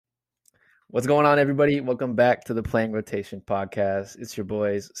What's going on, everybody? Welcome back to the Playing Rotation podcast. It's your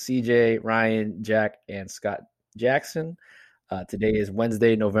boys, CJ, Ryan, Jack, and Scott Jackson. Today is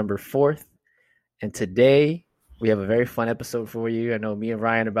Wednesday, November 4th. And today we have a very fun episode for you. I know me and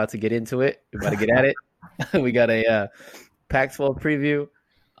Ryan are about to get into it. We're about to get at it. We got a Pac-12 preview.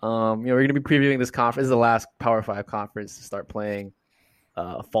 We're going to be previewing this conference. This is the last Power 5 conference to start playing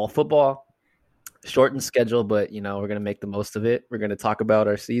fall football. Shortened schedule, but, we're going to make the most of it. We're going to talk about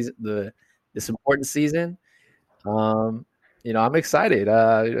our season, this important season. I'm excited.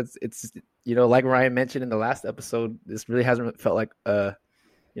 It's like Ryan mentioned in the last episode, this really hasn't felt like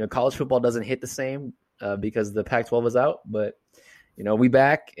college football doesn't hit the same because the Pac-12 is out, but we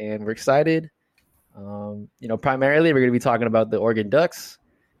back and we're excited. Primarily we're going to be talking about the Oregon Ducks,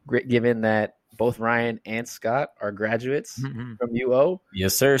 given that both Ryan and Scott are graduates from UO.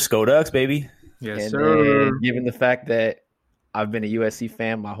 Yes, sir. Go Ducks, baby. Yes, and sir. Given the fact that I've been a USC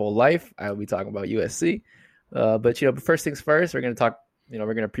fan my whole life, I will be talking about USC. But first things first, we're going to talk.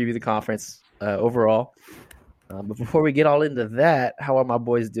 We're going to preview the conference overall. But before we get all into that, how are my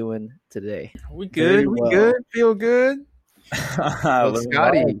boys doing today? We good. We good. Feel good.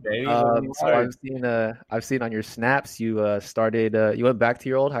 Scotty, so I've seen on your snaps you started. You went back to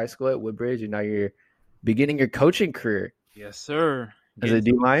your old high school at Woodbridge, and now you're beginning your coaching career. Yes, sir. Is it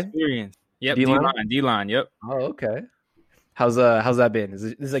D-line? Experience. Yep. D-line? D-line. Yep. Oh, okay. How's that been? This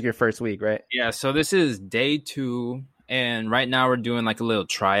is like your first week, right? Yeah. So this is day 2, and right now we're doing like a little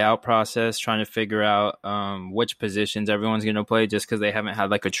tryout process, trying to figure out which positions everyone's going to play, just because they haven't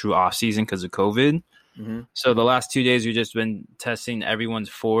had like a true off season because of COVID. Mm-hmm. So the last 2 days we've just been testing everyone's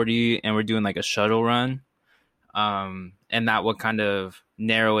 40, and we're doing like a shuttle run, and that will kind of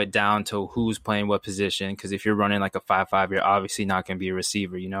narrow it down to who's playing what position. Because if you're running like a 5-5, you're obviously not going to be a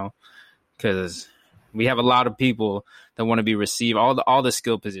receiver, because we have a lot of people that want to be receiver, all the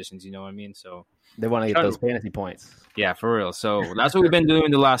skill positions, you know what I mean? So they want to get those fantasy points. Yeah, for real. So that's what we've been doing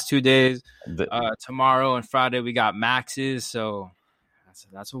the last 2 days. Tomorrow and Friday we got maxes, so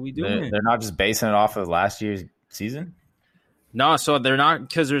that's what we do. They're not just basing it off of last year's season? No, so they're not,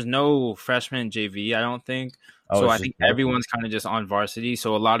 because there's no freshman JV, I don't think. So I think everyone's kind of just on varsity.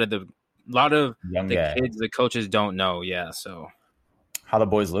 So a lot of the kids, the coaches don't know. Yeah, so how the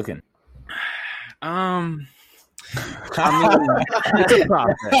boys looking? I mean, it's a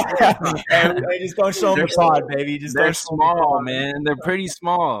process. Hey, just don't show them the pod, baby. They're small, man. They're pretty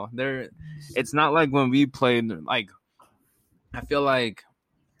small. It's not like when we played. Like, I feel like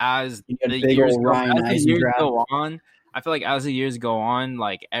as the years go on, I feel like as the years go on,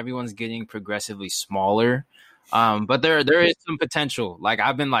 like everyone's getting progressively smaller. But there is some potential. Like,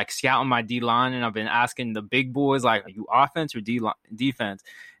 I've been like scouting my D line, and I've been asking the big boys, like, are you offense or defense?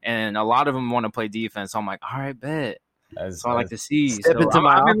 And a lot of them want to play defense. So I'm like, all right, bet. So I like to see. So I've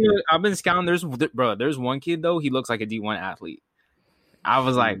been scouting. There's one kid though. He looks like a D1 athlete. I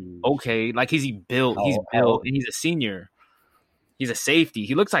was like, okay, like he's built, and he's a senior. He's a safety.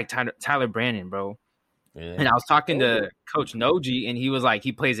 He looks like Tyler Brandon, bro. Really? And I was talking to Coach Noji, and he was like,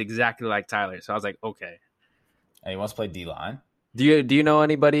 he plays exactly like Tyler. So I was like, okay. And he wants to play D-line? Do you know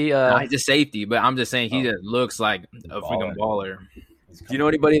anybody? He's a safety, but I'm just saying he just looks like a freaking baller. Do you know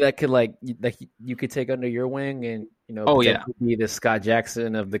anybody that could you could take under your wing and be the Scott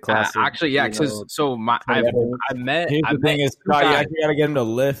Jackson of the class? Actually, yeah. I met. The thing is, you gotta get him to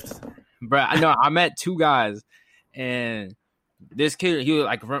lift, bro. I met 2 guys, and this kid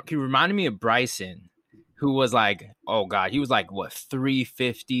he reminded me of Bryson, who was like, oh god, he was like what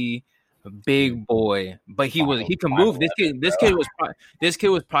 350. Big boy, but he can move. This kid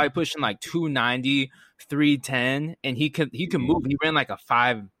was probably pushing like 290, 310, and he can move. He ran like a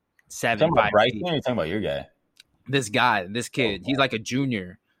 5'7". Talking about Bryson, or you talking about your guy? This kid, he's like a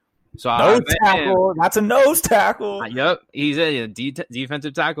junior. So nose tackle. That's a nose tackle. Yep, he's a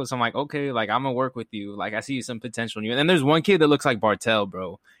defensive tackle. So I'm like, okay, like I'm gonna work with you. Like I see some potential in you. And then there's one kid that looks like Bartell,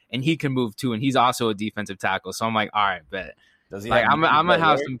 bro, and he can move too, and he's also a defensive tackle. So I'm like, all right, bet. I'm gonna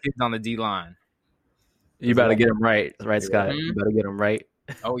have some kids on the D line. You better get them right, Scott. Mm-hmm. You better get them right.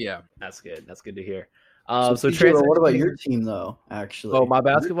 Oh yeah, that's good. That's good to hear. So Trey, what about your team though? Actually, my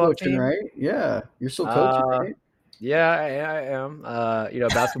basketball team, right? Yeah, you're still coaching, right? Yeah, I am.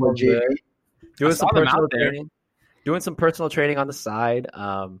 Basketball good. Doing some personal training. Doing some personal training on the side.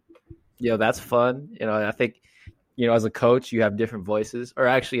 That's fun. I think, as a coach, you have different voices. Or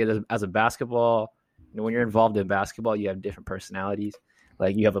actually, as a basketball. When you're involved in basketball, you have different personalities.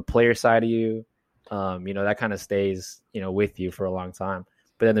 Like you have a player side of you, that kind of stays, with you for a long time.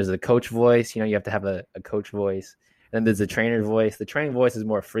 But then there's the coach voice. You have to have a coach voice. And then there's the trainer voice. The training voice is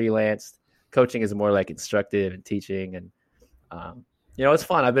more freelanced. Coaching is more like instructive and teaching. And It's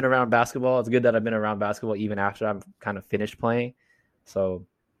fun. I've been around basketball. It's good that I've been around basketball even after I'm kind of finished playing. So,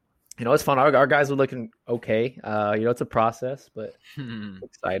 it's fun. Our guys are looking okay. It's a process, but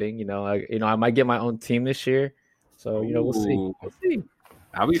exciting. I might get my own team this year. So, we'll see. We'll see.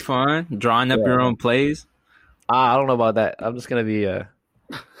 That'll be fun. Drawing up your own plays. I don't know about that. I'm just gonna be we're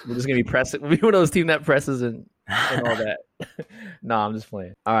just gonna be pressing. We're one of those team that presses and all that. No, I'm just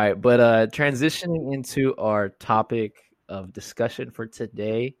playing. All right, but transitioning into our topic of discussion for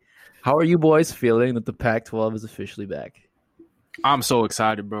today, how are you boys feeling that the Pac-12 is officially back? I'm so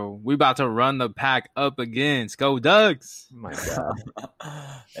excited, bro. We about to run the pack up again. Let's go, Ducks. Oh my God.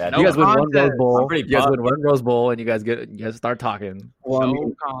 You guys win one Rose Bowl. You guys win one Rose Bowl, and you guys start talking. Well,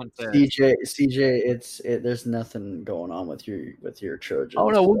 CJ, there's nothing going on with your Trojans. Oh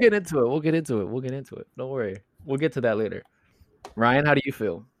no, we'll get into it. Don't worry. We'll get to that later. Ryan, how do you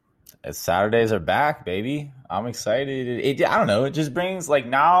feel? Saturdays are back, baby. I'm excited. I don't know. It just brings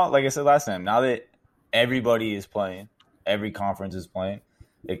now, like I said last time, now that everybody is playing. Every conference is playing.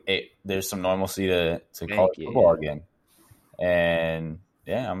 There's some normalcy to college football again, and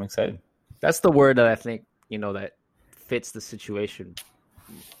I'm excited. That's the word that I think that fits the situation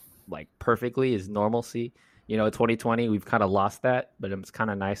perfectly is normalcy. 2020 we've kind of lost that, but it's kind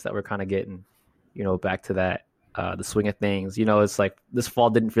of nice that we're kind of getting back to that the swing of things. It's like this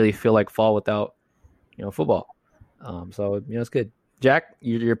fall didn't really feel like fall without football. So it's good. Jack,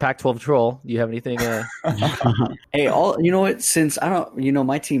 you're Pac-12 troll. Do you have anything? Hey, what? Since I don't,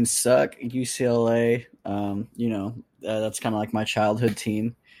 my teams suck. UCLA, that's kind of like my childhood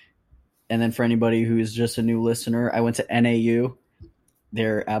team. And then for anybody who is just a new listener, I went to NAU.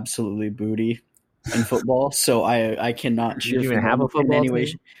 They're absolutely booty in football, so I cannot cheer for them have a football in any way.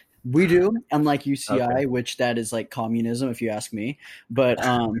 team? We do, unlike UCI, which that is like communism, if you ask me. But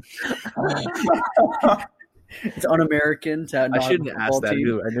it's un-American to not I shouldn't ask that. I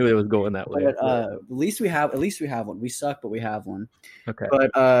knew it was going that way. But at least we have one. We suck, but we have one. Okay.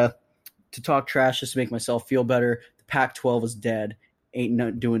 But to talk trash just to make myself feel better, the Pac-12 is dead.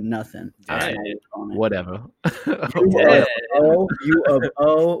 Ain't doing nothing. Whatever. U of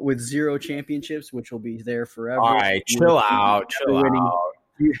O with 0 championships, which will be there forever. All right, chill out.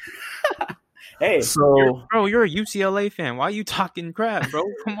 Hey, you're a UCLA fan. Why are you talking crap, bro?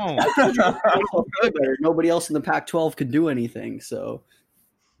 Come on. Nobody else in the Pac-12 could do anything. So,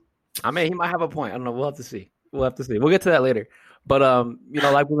 I mean, he might have a point. I don't know. We'll have to see. We'll get to that later. But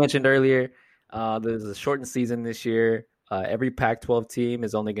like we mentioned earlier, there's a shortened season this year. Every Pac-12 team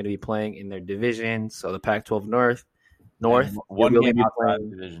is only going to be playing in their division. So the Pac-12 North, one game outside of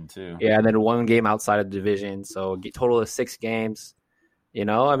division too. Yeah, and then one game outside of the division. So a total of 6 games.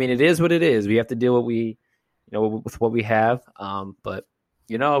 I mean, it is what it is. We have to deal with what we have. But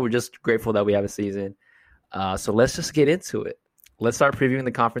we're just grateful that we have a season. So let's just get into it. Let's start previewing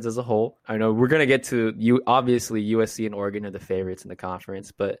the conference as a whole. I know we're gonna get to obviously USC and Oregon are the favorites in the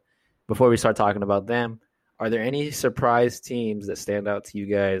conference, but before we start talking about them, are there any surprise teams that stand out to you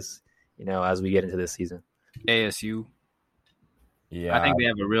guys? As we get into this season, ASU. Yeah, I think they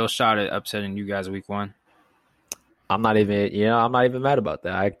have a real shot at upsetting you guys week 1. I'm not even mad about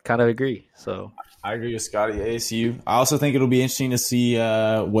that. I kind of agree. So I agree with Scotty. ASU. I also think it'll be interesting to see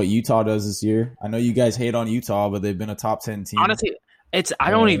what Utah does this year. I know you guys hate on Utah, but they've been a top 10 team. Honestly,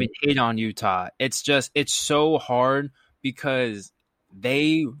 I don't even hate on Utah. It's just it's so hard because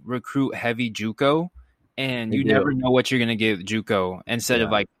they recruit heavy JUCO, and you never know what you're gonna get with JUCO instead of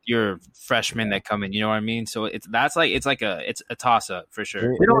like your freshmen that come in. You know what I mean? So it's a toss up for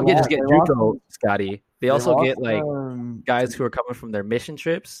sure. They don't just get JUCO, Scotty. They also get guys who are coming from their mission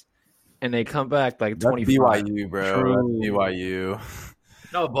trips, and they come back 25. BYU, bro. BYU.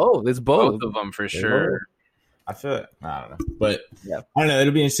 No, both. It's both of them for sure. I feel it. I don't know, but I don't know.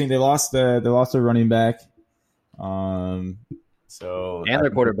 It'll be interesting. They lost their running back, and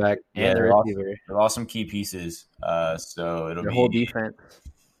their quarterback and their receiver. They lost some key pieces. So it'll their whole defense.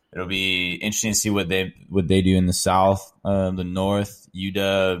 It'll be interesting to see what they do in the South, the North.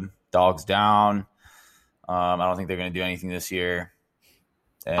 UW dogs down. I don't think they're going to do anything this year.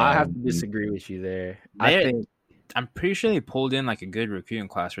 And I have to disagree with you there. I'm pretty sure they pulled in a good recruiting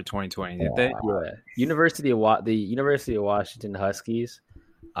class for 2020. Did they? Yeah. University of Washington Huskies.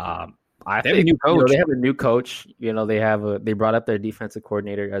 I think have a new coach. They have a new coach. They brought up their defensive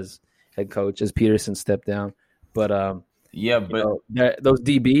coordinator as head coach as Peterson stepped down. But those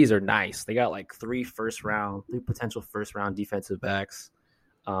DBs are nice. They got 3 potential first round defensive backs.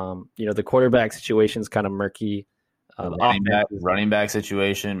 The quarterback situation is kind of murky. Running back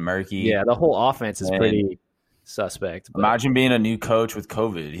situation murky. Yeah, the whole offense is pretty suspect. Imagine being a new coach with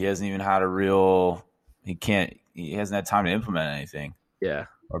COVID. He hasn't even had he hasn't had time to implement anything. Yeah.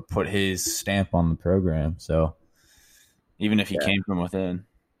 Or put his stamp on the program. So even if he came from within.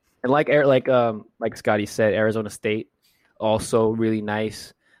 And like Scotty said, Arizona State also really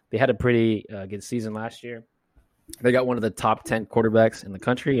nice. They had a pretty good season last year. They got one of the top 10 quarterbacks in the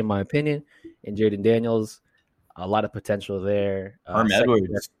country, in my opinion, in Jaden Daniels. A lot of potential there.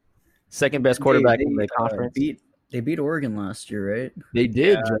 Second best quarterback in the conference. They beat Oregon last year, right? They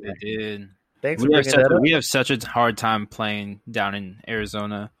did. Yeah, they did. Thanks for bringing that up. We have such a hard time playing down in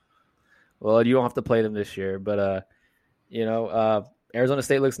Arizona. Well, you don't have to play them this year, but Arizona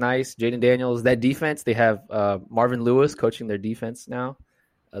State looks nice. Jaden Daniels, that defense. They have Marvin Lewis coaching their defense now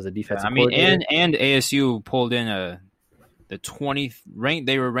as a defensive coordinator. and ASU pulled in the 20th ranked.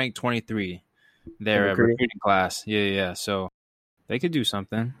 They were ranked 23. Their recruiting class. Yeah. So they could do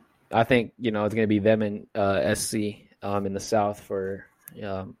something. I think it's going to be them and SC in the South for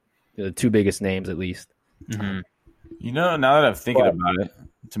the two biggest names at least. Mm-hmm. Now that I'm thinking about it,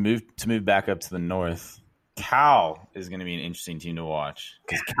 to move back up to the North, Cal is going to be an interesting team to watch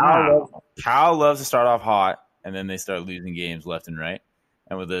because Cal loves to start off hot and then they start losing games left and right.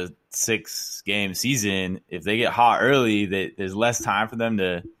 And with a 6-game season, if they get hot early, there's less time for them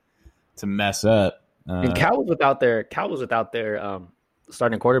to mess up. And Cal was without their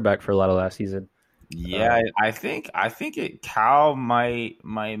starting quarterback for a lot of last season. Yeah, I think Cal might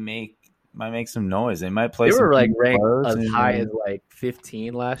make some noise. They might play. They were ranked as high as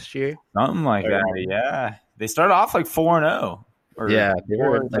 15 last year, something like that. Yeah, they started off 4-0. Yeah, they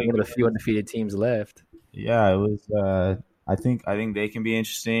were one of the few undefeated teams left. Yeah, it was. I think they can be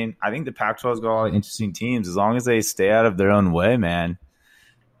interesting. I think the Pac-12's got a lot of interesting teams as long as they stay out of their own way, man.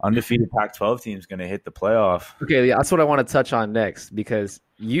 Undefeated Pac-12 team is going to hit the playoff. Okay, that's what I want to touch on next because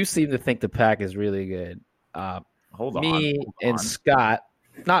you seem to think the Pac is really good. Hold on. Me and Scott,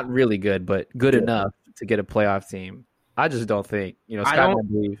 not really good, but good enough to get a playoff team. I just don't think, Scott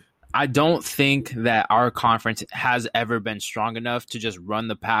don't believe. I don't think that our conference has ever been strong enough to just run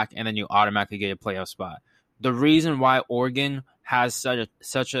the Pac and then you automatically get a playoff spot. The reason why Oregon has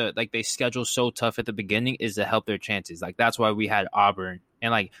such a they schedule so tough at the beginning is to help their chances. That's why we had Auburn.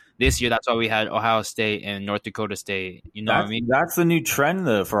 And this year, that's why we had Ohio State and North Dakota State. You know what I mean? That's the new trend,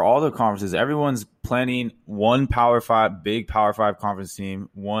 though, for all the conferences. Everyone's planning one big Power 5 conference team,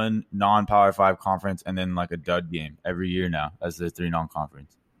 one non-Power 5 conference, and then a dud game every year now as the 3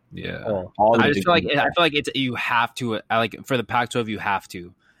 non-conference. Yeah. I feel like it's you have to for the Pac-12 you have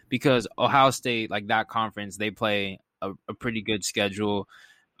to because Ohio State that conference they play a pretty good schedule.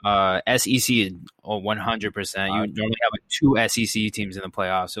 SEC 100%. You normally have 2 SEC teams in the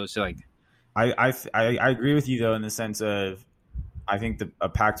playoffs, so it's I agree with you though in the sense of I think a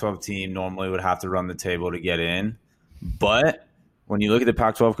Pac-12 team normally would have to run the table to get in, but when you look at the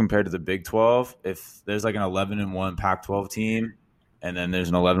Pac-12 compared to the Big 12, if there's an 11-1 Pac-12 team and then there's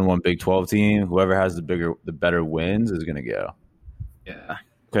an 11-1 Big 12 team, whoever has the better wins is going to go. Yeah,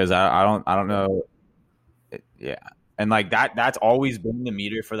 because I don't know. Yeah. And that's always been the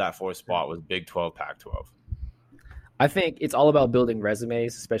meter for that 4th spot was Big 12, Pac-12. I think it's all about building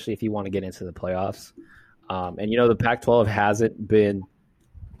resumes, especially if you want to get into the playoffs. And the Pac-12 hasn't been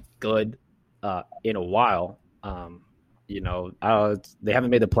good in a while. They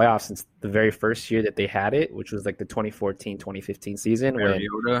haven't made the playoffs since the very first year that they had it, which was the 2014-2015 season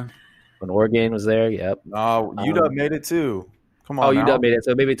when Oregon was there. Yep. Oh, UW made it too. Come on. UW made it.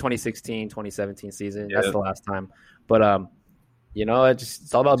 So maybe 2016, 2017 season. Yeah. That's the last time. But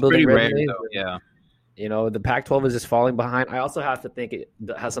it's all about building resumes. Yeah. The Pac-12 is just falling behind. I also have to think it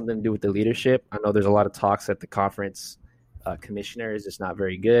has something to do with the leadership. I know there's a lot of talks that the conference commissioner is just not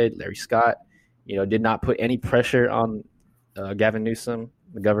very good. Larry Scott, did not put any pressure on Gavin Newsom,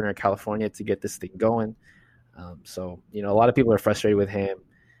 the governor of California, to get this thing going. So a lot of people are frustrated with him.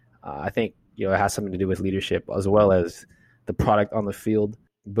 I think, it has something to do with leadership as well as the product on the field.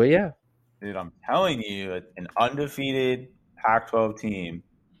 But yeah. Dude, I'm telling you, an undefeated Pac-12 team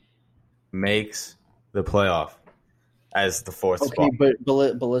makes the playoff as the 4th spot. Okay,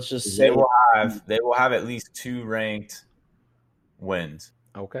 but let's just say they will have at least 2 ranked wins.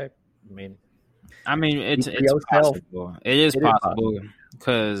 Okay, I mean it's possible. It is possible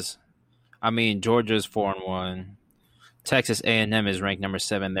because Georgia's 4-1, Texas A&M is ranked number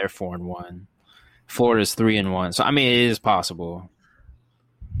 7. They're 4-1. Florida's 3-1. So it is possible.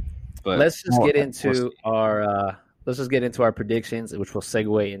 But let's just get into our predictions, which will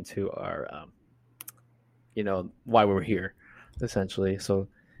segue into our why we're here, essentially. So,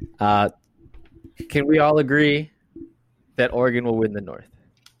 can we all agree that Oregon will win the North?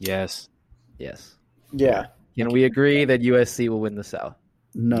 Yes. Yeah. Can we agree that USC will win the South?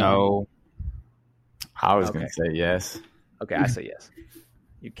 No. I was going to say yes. Okay, I say yes.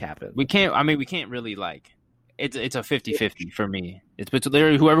 You cap it. We can't. I mean, we can't really like. It's a 50-50 for me. It's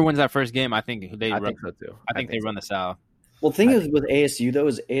literally whoever wins that first game. I think they. I think so too. I think they run the South. Well, the thing is with ASU though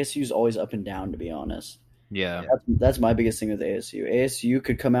is ASU's always up and down. To be honest, Yeah, that's my biggest thing with ASU. ASU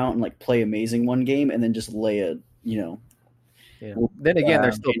could come out and like play amazing one game and then just lay a Yeah. Then again,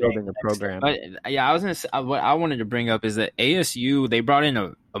 they're still building the program. But yeah, I was gonna say, what I wanted to bring up is that ASU they brought in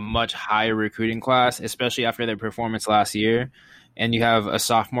a much higher recruiting class, especially after their performance last year, and you have a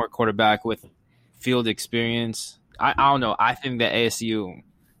sophomore quarterback with field experience. I don't know. I think that ASU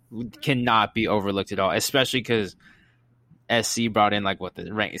cannot be overlooked at all, especially because SC brought in like what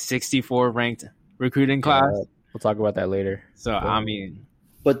the rank 64 ranked recruiting class. We'll talk about that later. So I mean,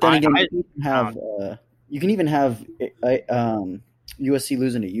 but then again, you can even have USC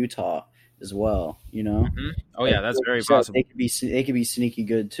losing to Utah as well. You know. Mm-hmm. Oh yeah, that's very possible. They could be sneaky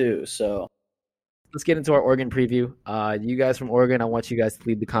good too. So let's get into our Oregon preview. You guys from Oregon, I want you guys to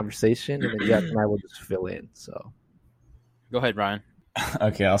lead the conversation, and then Jack and I will just fill in. So go ahead, Ryan.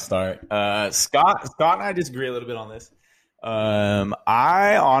 Okay, I'll start. Scott and I disagree a little bit on this.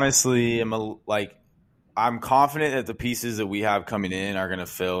 I honestly am I'm confident that the pieces that we have coming in are going to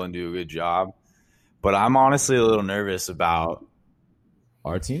fill and do a good job. But I'm honestly a little nervous about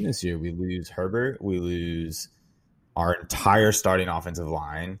our team this year. We lose Herbert. We lose our entire starting offensive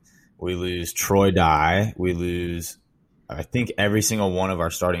line. We lose Troy Dye. We lose, I think, every single one of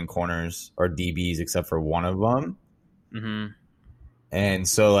our starting corners or DBs except for one of them. Mm-hmm. And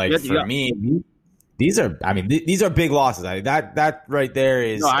so, for me, these are big losses. That right there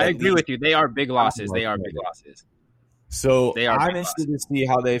is. No, I agree with you. They are big losses. They are big losses. So I'm interested to see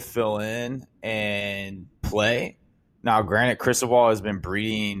how they fill in and play. Now, granted, Cristobal has been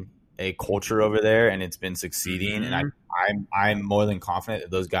breeding a culture over there, and it's been succeeding. Mm-hmm. And I'm more than confident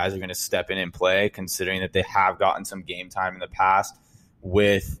that those guys are going to step in and play, considering that they have gotten some game time in the past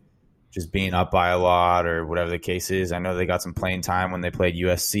with just being up by a lot or whatever the case is. I know they got some playing time when they played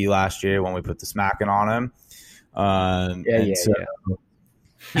USC last year when we put the smacking on them. And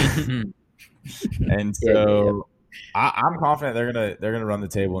so I'm confident they're gonna run the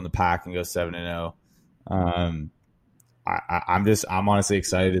table in the PAC and go 7-0. I'm honestly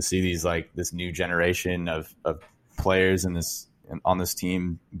excited to see this new generation of players on this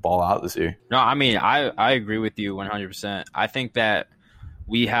team ball out this year. No, I mean I agree with you 100%. I think that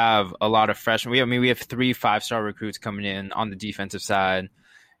we have a lot of freshmen. We have 3 5-star recruits coming in on the defensive side,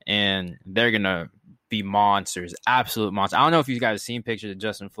 and they're gonna be monsters, absolute monsters. I don't know if you guys have seen pictures of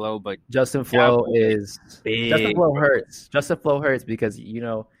Justin Flo, but Justin Flo is big. Justin Flo hurts. Justin Flo hurts because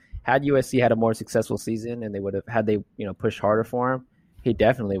had USC had a more successful season and they would have pushed harder for him, he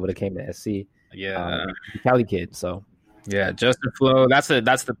definitely would have came to SC. Yeah, Cali kid. So yeah, Justin Flo. That's the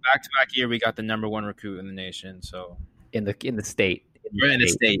back-to-back year we got the number 1 recruit in the nation. So in the state. We're in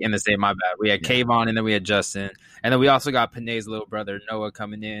the state. My bad. We had Kayvon, and then we had Justin, and then we also got Panay's little brother Noah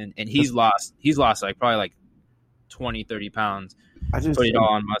coming in, and he's lost probably 20, 30 pounds. Put it all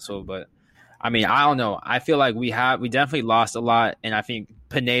on muscle, but I mean, I don't know. I feel like we definitely lost a lot, and I think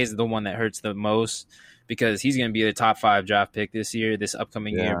Panay's the one that hurts the most because he's going to be the top 5 draft pick this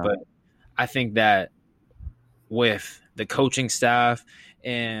upcoming year. But I think that with the coaching staff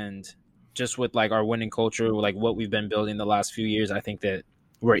and just with our winning culture, what we've been building the last few years, I think that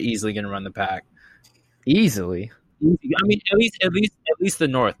we're easily going to run the PAC. Easily. I mean, at least the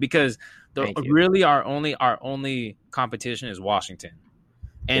North, because our only competition is Washington,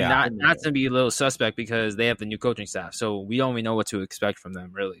 and not to be a little suspect because they have the new coaching staff, so we don't even know what to expect from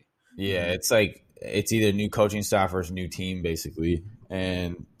them, really. Yeah, it's either new coaching staff or it's new team basically,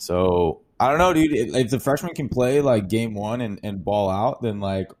 and so I don't know, dude. If the freshmen can play game 1 and ball out, then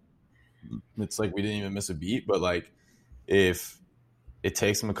it's we didn't even miss a beat. But if it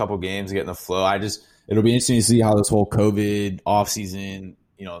takes them a couple games to get in the flow, it'll be interesting to see how this whole COVID offseason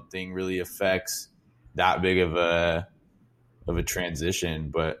thing really affects that big of a transition.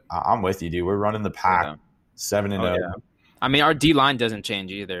 But I'm with you, dude. We're running the PAC 7-0. Yeah. I mean, our D line doesn't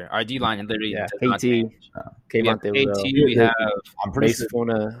change either. Our D line literally does not change. We have Mace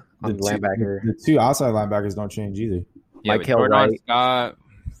Funa on the linebacker. The 2 outside linebackers don't change either. Yeah, Michael Wright. Scott.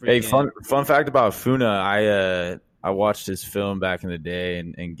 Hey, fun fact about Funa, I watched his film back in the day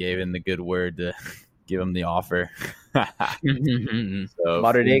and gave him the good word to give him the offer. So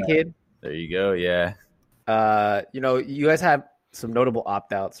Modern day kid. There you go. Yeah. You guys have some notable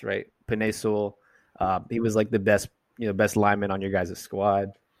opt-outs, right? Panay Sewell, he was the best lineman on your guys'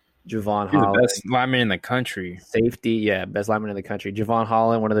 squad. Javon Holland, the best lineman in the country. Safety, best lineman in the country. Javon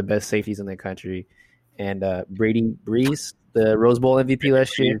Holland, one of the best safeties in the country. And Brady Breeze, the Rose Bowl MVP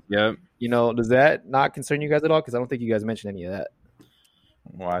last year. Yep. does that not concern you guys at all? Because I don't think you guys mentioned any of that.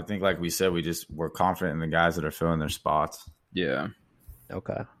 Well, I think, like we said, we're confident in the guys that are filling their spots. Yeah.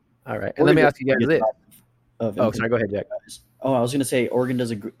 Okay. All right. And let me ask you guys this. Sorry. Go ahead, Jack. I was going to say Oregon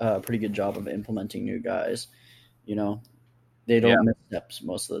does a pretty good job of implementing new guys. They don't miss steps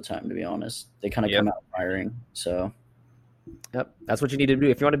most of the time, to be honest. They kind of come out firing. So, yep, that's what you need to do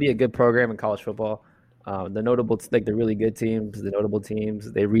if you want to be a good program in college football. The notable, like the really good teams, the notable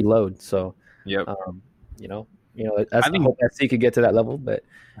teams, they reload. So, yep. I hope SC could get to that level, but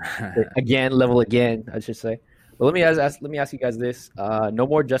level again, I should say. But let me ask you guys this: no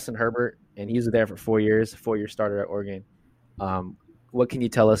more Justin Herbert, and he was there for 4 years, 4-year starter at Oregon. What can you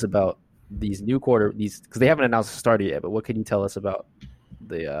tell us about these new because they haven't announced a starter yet? But what can you tell us about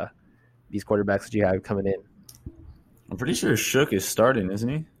these quarterbacks that you have coming in? I'm pretty sure Shook is starting, isn't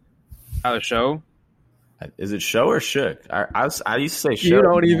he? Show? Is it Show or Shook? I used to say Show. You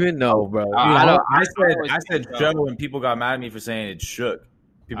don't even know, bro. I said Show, and people got mad at me for saying it's Shook.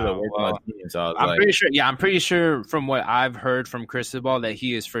 People that work on the team. So I'm pretty sure from what I've heard from Cristobal that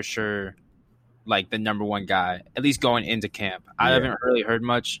he is for sure like the number one guy, at least going into camp. I haven't really heard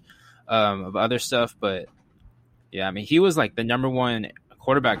much of other stuff, but yeah, I mean, he was like the number one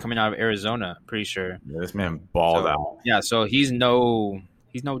quarterback coming out of Arizona. Pretty sure. Yeah, this man balled out. Yeah, so he's no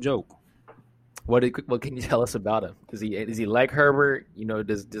joke. What can you tell us about him? Is he like Herbert?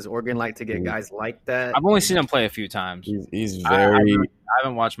 Does Oregon like to get guys like that? I've only seen him play a few times. He's very. I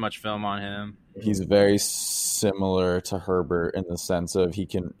haven't watched much film on him. He's very similar to Herbert in the sense of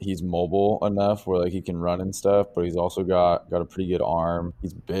he's mobile enough where like he can run and stuff, but he's also got a pretty good arm.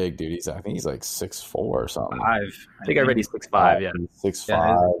 He's big, dude. I think he's like 6'4" or something. I think I read he's 6'5". Yeah,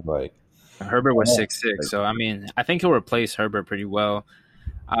 6'5". Like Herbert was 6'6", so I mean, I think he'll replace Herbert pretty well.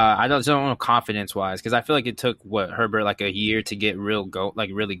 I don't know confidence wise because I feel like it took Herbert like a year to get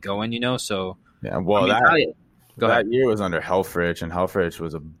really going. So yeah, well that year was under Helfrich, and Helfrich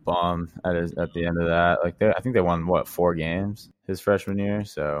was a bum at the end of that. Like I think they won 4 games his freshman year.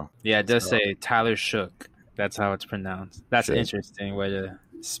 So yeah, it does say Tyler Shook. That's how it's pronounced. That's an interesting way to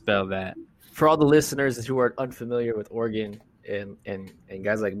spell that. For all the listeners who are unfamiliar with Oregon and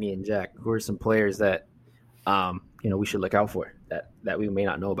guys like me and Jack, who are some players that we should look out for that we may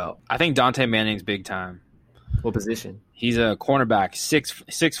not know about? I think Dante Manning's big time. What position? He's a cornerback,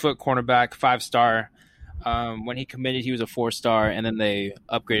 6-foot cornerback, 5-star. When he committed, he was a 4-star, and then they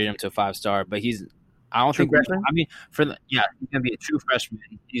upgraded him to a 5-star. But he's true freshman? He's gonna be a true freshman.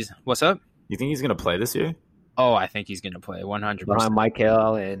 What's up? You think he's gonna play this year? Oh, I think he's gonna play 100%. Behind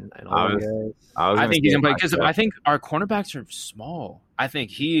Michael and all the guys. I think he's gonna play because I think our cornerbacks are small. I think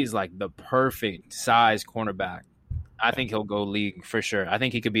he's like the perfect size cornerback. I think he'll go league for sure. I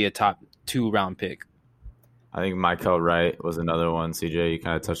think he could be a top 2-round pick. I think Michael Wright was another one. CJ, you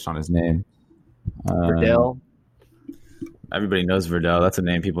kind of touched on his name. Verdell. Everybody knows Verdell. That's a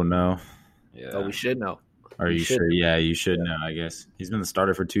name people know. Yeah. Oh, we should know. Are you sure? Yeah, you should know, I guess. He's been the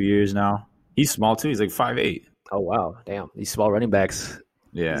starter for 2 years now. He's small, too. He's like 5'8". Oh, wow. Damn. These small running backs.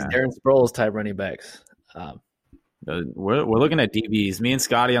 Yeah. These Darren Sproles type running backs. We're looking at DBs. Me and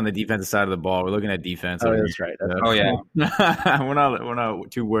Scotty on the defensive side of the ball. We're looking at defense. Oh, that's right. Yeah. we're not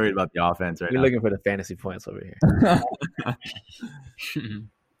too worried about the offense right now. We're looking for the fantasy points over here.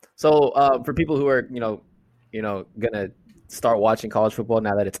 So for people who are gonna start watching college football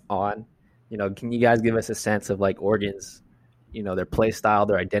now that it's on, can you guys give us a sense of like Oregon's, their play style,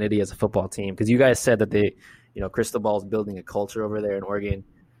 their identity as a football team? Because you guys said that they, Cristobal's building a culture over there in Oregon.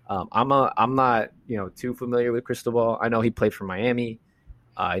 I'm not too familiar with Cristobal. I know he played for Miami.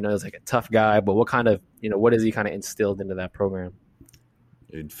 I know he's like a tough guy, but what kind of what is he kind of instilled into that program?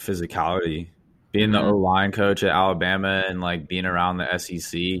 Dude, physicality. Being the O-line coach at Alabama and like being around the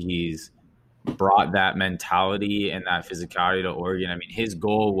SEC, he's brought that mentality and that physicality to Oregon. I mean, his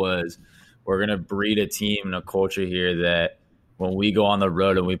goal was we're going to breed a team and a culture here that when we go on the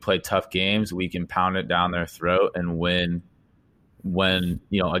road and we play tough games, we can pound it down their throat and win when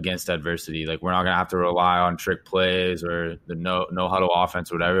against adversity. Like we're not going to have to rely on trick plays or the no huddle offense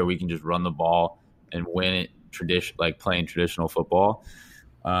or whatever. We can just run the ball and win it like playing traditional football.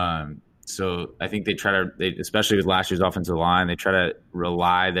 So I think they especially with last year's offensive line, they try to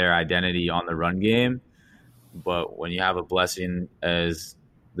rely their identity on the run game. But when you have a blessing as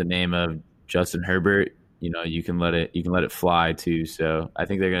the name of Justin Herbert, you can let it fly too. So I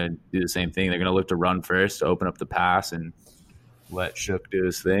think they're going to do the same thing. They're going to look to run first to open up the pass and let Shook do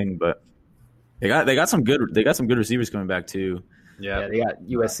his thing. But they got some good receivers coming back too. Yeah, they got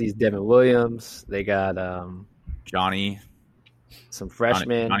USC's Devin Williams. They got Johnny. Some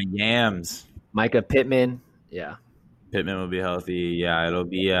freshmen. Johnny Yams. Micah Pittman. Yeah. Pittman will be healthy. Yeah, it'll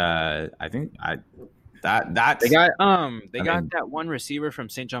be. I think that's they got that one receiver from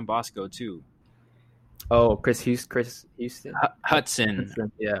St. John Bosco too. Oh, Chris Houston, Hudson.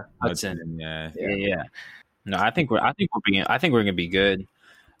 Yeah, Hudson. Yeah. No, I think we're gonna be good.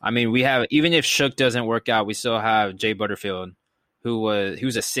 I mean, we have, even if Shook doesn't work out, we still have Jay Butterfield, who was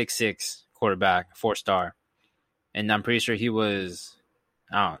a 6'6" quarterback, 4-star, and I'm pretty sure he was.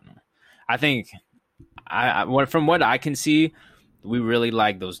 I don't know. I think from what I can see, we really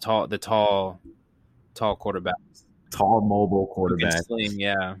like the tall quarterbacks, tall mobile quarterbacks. Sling,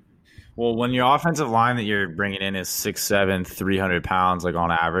 yeah. Well, when your offensive line that you're bringing in is 6'7", 300 pounds, like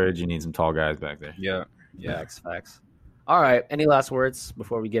on average, you need some tall guys back there. Yeah. Facts. All right. Any last words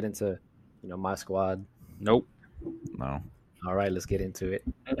before we get into, my squad? Nope. No. All right. Let's get into it.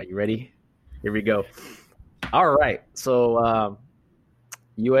 Are you ready? Here we go. All right. So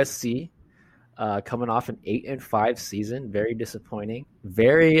USC coming off an 8-5 season, very disappointing.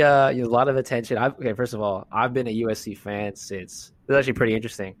 Very a lot of attention. First of all, I've been a USC fan since. It's actually pretty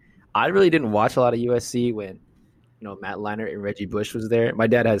interesting. I really didn't watch a lot of USC when Matt Leinart and Reggie Bush was there. My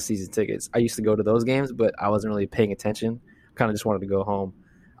dad has season tickets. I used to go to those games, but I wasn't really paying attention. Kind of just wanted to go home.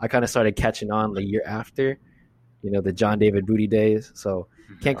 I kind of started catching on the year after, the John David Booty days. So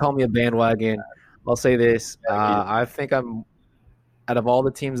can't call me a bandwagon. I'll say this. I think I'm, out of all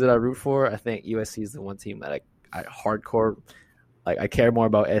the teams that I root for, I think USC is the one team that I hardcore, I care more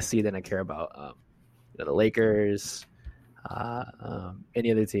about SC than I care about the Lakers,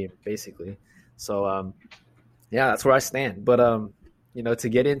 any other team, basically. So, yeah, that's where I stand. But to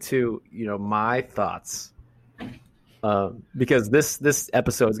get into my thoughts, because this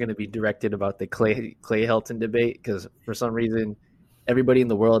episode is going to be directed about the Clay Helton debate, because for some reason everybody in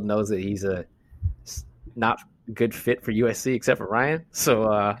the world knows that he's a not good fit for USC except for Ryan. So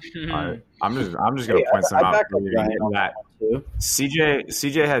I'm just going to point some out for you that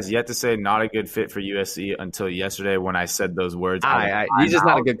CJ has yet to say not a good fit for USC until yesterday when I said those words. He's just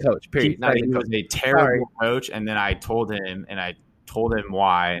not a good coach. Period. He was a terrible coach, and then I told him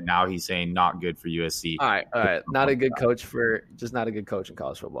why, and now he's saying not good for USC. All right. Not a good coach not a good coach in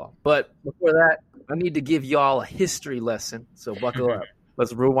college football. But before that, I need to give y'all a history lesson. So buckle up.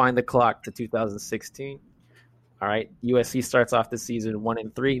 Let's rewind the clock to 2016. All right, USC starts off the season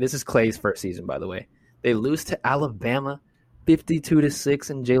 1-3. This is Clay's first season, by the way. They lose to Alabama,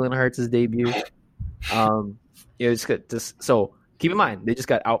 52-6 in Jalen Hurts' debut. So keep in mind, they just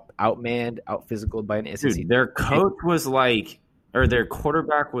got outmanned, out-physicaled by an SEC. Dude, their coach was their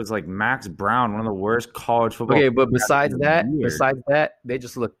quarterback was like Max Brown, one of the worst college football. Okay, but besides that, they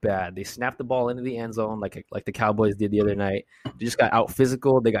just look bad. They snapped the ball into the end zone like the Cowboys did the other night. They just got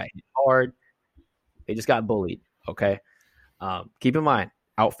out-physical. They got hit hard. They just got bullied. Okay. Keep in mind,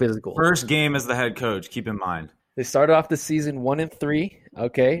 out physical. First game as the head coach. Keep in mind. They started off the season 1-3.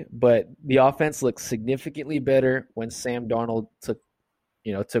 Okay. But the offense looked significantly better when Sam Darnold took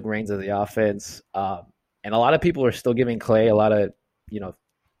reins of the offense. And a lot of people are still giving Clay a lot of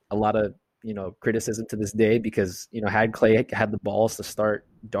criticism to this day because, had Clay had the balls to start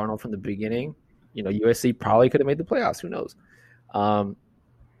Darnold from the beginning, USC probably could have made the playoffs. Who knows?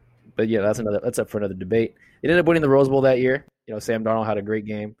 But yeah, that's up for another debate. They ended up winning the Rose Bowl that year. Sam Darnold had a great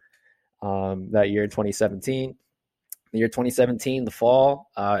game that year in 2017. The year 2017, the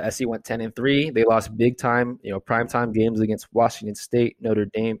fall, SC went 10-3. They lost big time, primetime games against Washington State, Notre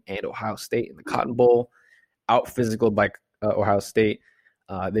Dame, and Ohio State in the Cotton Bowl. Out physical by Ohio State.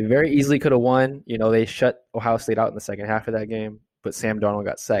 They very easily could have won. They shut Ohio State out in the second half of that game, but Sam Darnold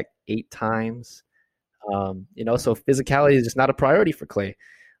got sacked 8 times. So physicality is just not a priority for Clay.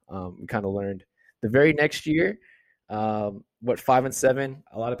 We kind of learned. The very next year, 5-7.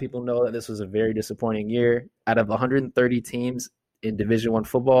 A lot of people know that this was a very disappointing year. Out of 130 teams in Division I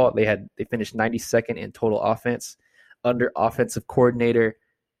football, they finished 92nd in total offense under offensive coordinator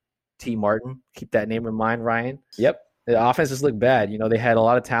T. Martin. Keep that name in mind, Ryan. Yep. The offense just looked bad. They had a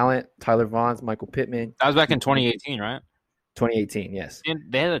lot of talent. Tyler Vaughns, Michael Pittman. That was back in 2018, right? 2018, yes. And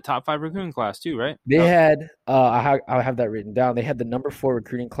they had a top 5 recruiting class too, right? They had I have that written down. They had the number 4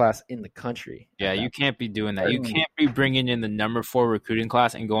 recruiting class in the country. Yeah, you can't be doing that. You can't be bringing in the number 4 recruiting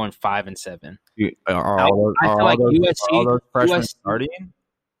class and going 5-7. Are all those freshmen starting?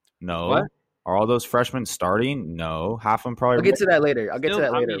 No. What? Are all those freshmen starting? No. Half of them probably. I'll get to that later.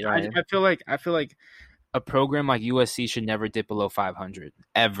 Ryan. I feel like a program like USC should never dip below 500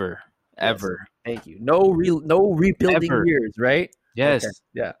 ever. Ever. Thank you. No rebuilding years, right? Yes. Okay.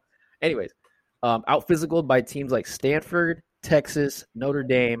 Yeah. Anyways, out physical by teams like Stanford, Texas, Notre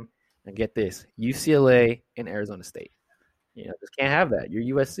Dame, and get this, UCLA and Arizona State. Just can't have that.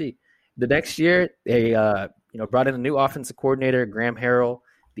 You're USC. The next year, they Brought in a new offensive coordinator, Graham Harrell.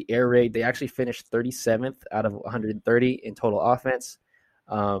 The air raid, they actually finished 37th out of 130 in total offense.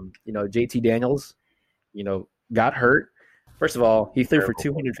 JT Daniels, got hurt. First of all, he threw for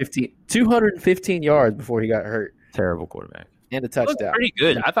 215 yards before he got hurt. Terrible quarterback. And a touchdown. Pretty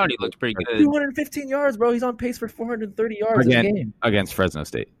good. I thought he looked pretty good. 215 yards, bro. He's on pace for 430 yards in a game. Against Fresno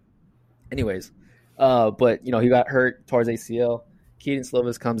State. Anyways, but, he got hurt towards ACL. Keaton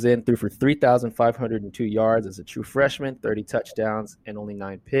Slovis comes in, threw for 3,502 yards as a true freshman, 30 touchdowns, and only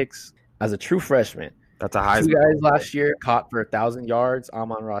 9 picks. As a true freshman, that's a high. 2 guys last year caught for 1,000 yards,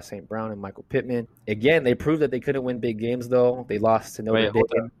 Amon-Ra St. Brown and Michael Pittman. Again, they proved that they couldn't win big games, though. They lost to Notre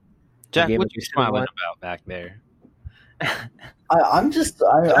Dame. Jack, what are you smiling about back there? I'm just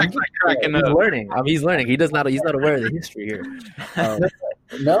cracking up. He's learning. He's learning. He's not aware of the history here.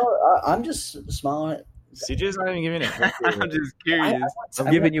 I'm just smiling at CJ's not even giving it. I'm just curious.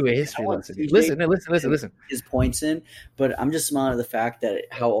 I'm giving you a history lesson. Listen. His points in, but I'm just smiling at the fact that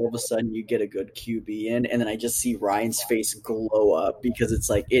how all of a sudden you get a good QB in, and then I just see Ryan's face glow up because it's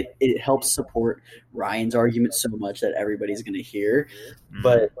like it helps support Ryan's argument so much that everybody's going to hear.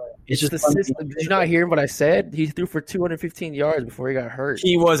 But it's just the system. Did you not hear what I said? He threw for 215 yards before he got hurt.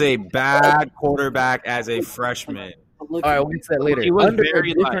 He was a bad quarterback as a freshman. All right, we'll get to that later. He was under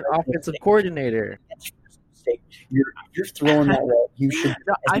very a different offensive coordinator. You're throwing that way. You should.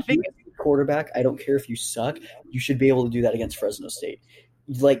 I think as a quarterback, I don't care if you suck. You should be able to do that against Fresno State.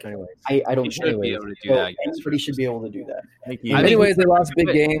 Like, I don't. Should be able to do that. Anybody should be able to do that. Anyways, they lost big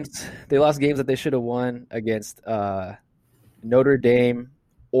games. They lost games that they should have won against Notre Dame,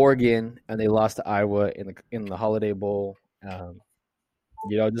 Oregon, and they lost to Iowa in the Holiday Bowl.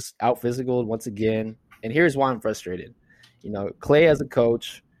 Just out physical once again. And here's why I'm frustrated. Clay as a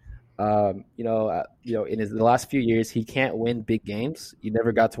coach. In the last few years, he can't win big games. He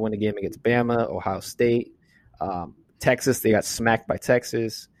never got to win a game against Bama, Ohio State, Texas. They got smacked by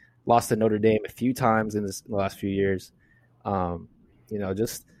Texas. Lost to Notre Dame a few times in the last few years.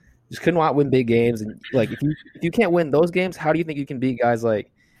 Just couldn't win big games. And like if you can't win those games, how do you think you can beat guys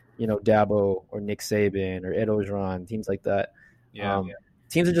like Dabo or Nick Saban or Ed Orgeron, teams like that?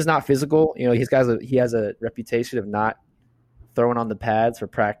 Teams are just not physical. He has a reputation of not throwing on the pads for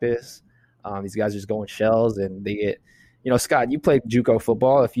practice. These guys are just going shells, and they get, Scott, you played JUCO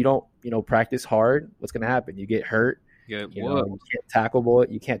football. If you don't, practice hard, what's going to happen? You get hurt. You can't tackle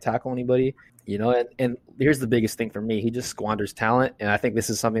You can't tackle anybody. And here's the biggest thing for me. He just squanders talent, and I think this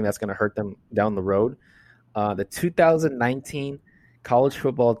is something that's going to hurt them down the road. The 2019 college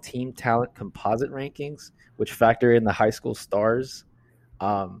football team talent composite rankings, which factor in the high school stars,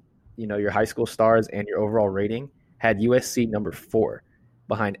 your high school stars and your overall rating, had USC number 4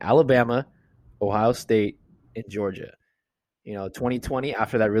 behind Alabama, Ohio State, and Georgia. 2020,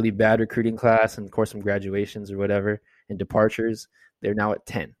 after that really bad recruiting class and, of course, some graduations or whatever and departures, they're now at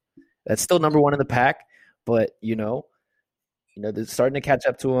 10. That's still number 1 in the pack, but, they're starting to catch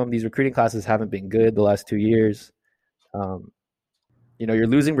up to them. These recruiting classes haven't been good the last 2 years. You're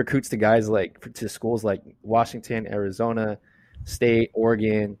losing recruits to guys to schools like Washington, Arizona State,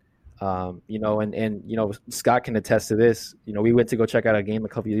 Oregon, Scott can attest to this. We went to go check out a game a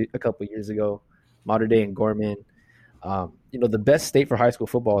couple years ago, Mater Dei and Gorman. The best state for high school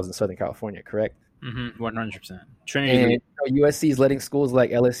football is in Southern California, correct? 100%. Trinity. And USC is letting schools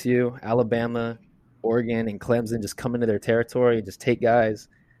like LSU, Alabama, Oregon, and Clemson just come into their territory and just take guys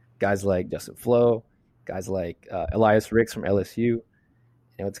like Justin Flo, guys like Elias Ricks from LSU.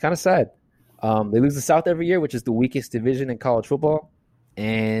 It's kind of sad. They lose the South every year, which is the weakest division in college football.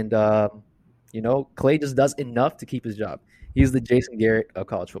 And, Clay just does enough to keep his job. He's the Jason Garrett of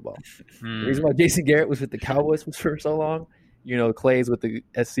college football. The reason why Jason Garrett was with the Cowboys for so long, Clay's with the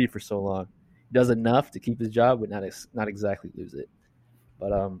SC for so long. He does enough to keep his job, but not exactly lose it.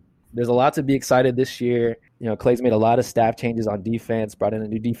 But there's a lot to be excited this year. Clay's made a lot of staff changes on defense, brought in a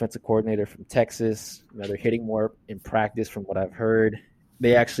new defensive coordinator from Texas. They're hitting more in practice from what I've heard.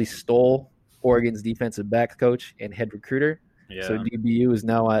 They actually stole Oregon's defensive backs coach and head recruiter. Yeah. So DBU is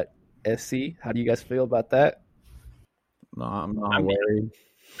now at SC. How do you guys feel about that? No, I'm not worried.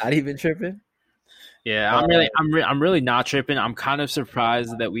 Not even tripping? Yeah, I'm really not tripping. I'm kind of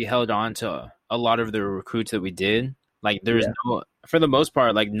surprised that we held on to a lot of the recruits that we did. Like there's no, for the most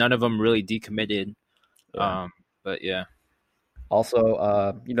part, like none of them really decommitted. Yeah. But yeah.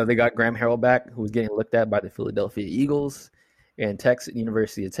 Also, they got Graham Harrell back, who was getting looked at by the Philadelphia Eagles and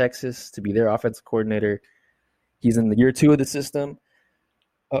University of Texas to be their offensive coordinator. He's in the year 2 of the system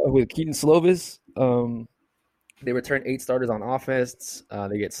with Keaton Slovis. They return 8 starters on offense.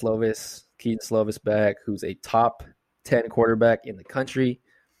 They get Keaton Slovis back, who's a top 10 quarterback in the country.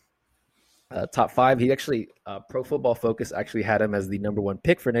 top 5. He actually, Pro Football Focus actually had him as the number 1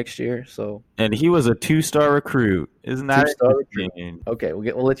 pick for next year. So, and he was a 2-star recruit. Isn't that 2-star recruit? Okay,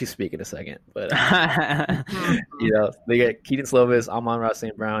 we'll let you speak in a second. But they get Keaton Slovis, Amon-Ra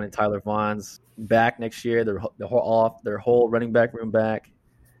St. Brown, and Tyler Vaughn's back next year. Their whole running back room back.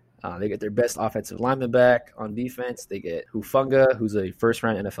 They get their best offensive lineman back on defense. They get Hufanga, who's a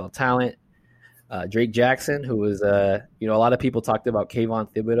first-round NFL talent. Drake Jackson, who was, a lot of people talked about Kayvon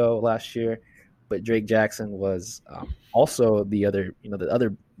Thibodeau last year, but Drake Jackson was also the other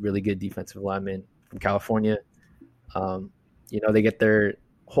really good defensive lineman from California. They get their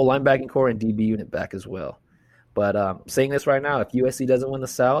whole linebacking core and DB unit back as well. But saying this right now, if USC doesn't win the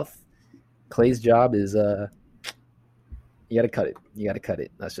South, Clay's job is you got to cut it. You got to cut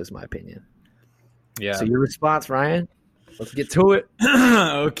it. That's just my opinion. Yeah. So your response, Ryan? Let's get to it.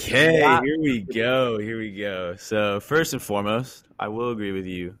 Okay, here we go. So first and foremost, I will agree with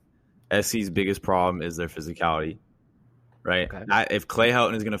you. SC's biggest problem is their physicality, right? Okay. If Clay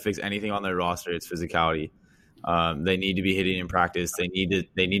Helton is going to fix anything on their roster, it's physicality. They need to be hitting in practice. They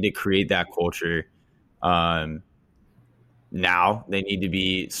need to create that culture. Now they need to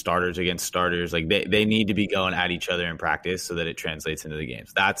be starters against starters. Like they need to be going at each other in practice so that it translates into the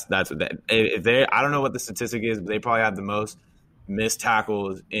games. That's what if they. I don't know what the statistic is, but they probably have the most missed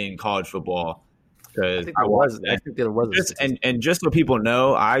tackles in college football. I think there was. And just so people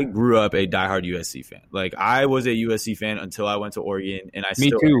know, I grew up a diehard USC fan. Like I was a USC fan until I went to Oregon, and I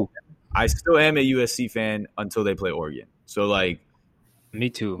still am a USC fan until they play Oregon. So like, me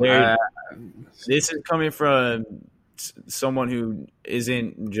too. This is coming from someone who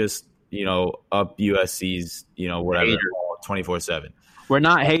isn't just up USC's 24/7. We're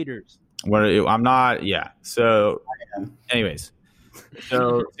not haters. I'm not. Yeah. So, anyways,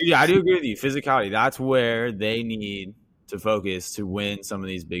 I do agree with you. Physicality. That's where they need to focus to win some of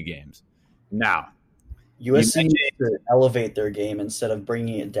these big games. Now, USC needs to elevate their game instead of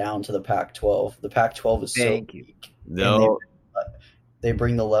bringing it down to the Pac-12. The Pac-12 is so weak. They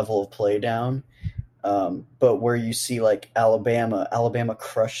bring the level of play down. But where you see like Alabama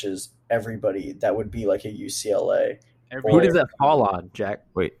crushes everybody. That would be like a UCLA. Who does that fall on, Jack?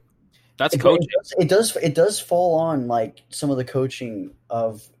 Wait, that's coaching. It does fall on like some of the coaching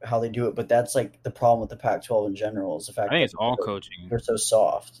of how they do it, but that's like the problem with the Pac-12 in general is the fact I think it's all coaching. They're so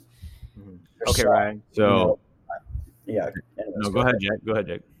soft. Okay, Ryan. So anyways, go ahead,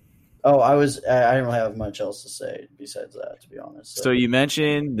 Jack. Oh, I didn't really have much else to say besides that, to be honest. So you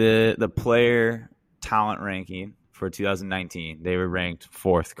mentioned the player talent ranking for 2019. They were ranked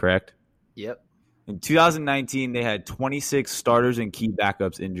 4th, correct? Yep. In 2019, they had 26 starters and key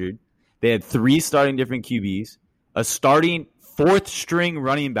backups injured. They had 3 starting different QBs, a starting 4th string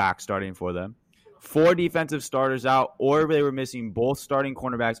running back starting for them, 4 defensive starters out, or they were missing both starting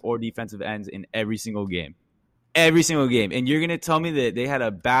cornerbacks or defensive ends in every single game. Every single game. And you're going to tell me that they had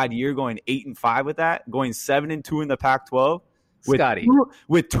a bad year going 8-5 with that, going 7-2 in the Pac-12? Scotty.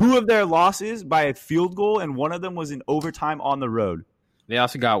 With 2 of their losses by a field goal, and one of them was in overtime on the road. They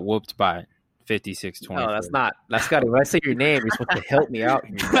also got whooped by 56-20. No, that's Scotty. When I say your name, you're supposed to help me out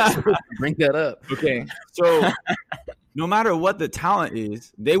here. Bring that up. Okay. So no matter what the talent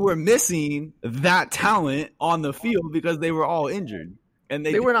is, they were missing that talent on the field because they were all injured. And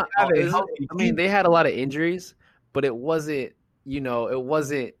they were not. They had a lot of injuries, but it wasn't. It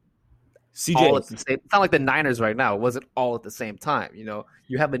wasn't. CJ, all at the same, it's not like the Niners right now. It wasn't all at the same time.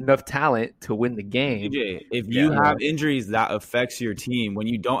 You have enough talent to win the game. CJ, if you have injuries, that affects your team. When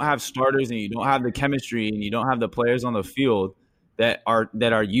you don't have starters and you don't have the chemistry and you don't have the players on the field that are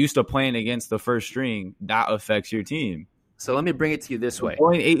used to playing against the first string, that affects your team. So let me bring it to you this way: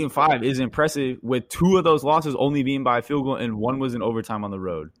 going 8-5 is impressive, with 2 of those losses only being by a field goal and 1 was in overtime on the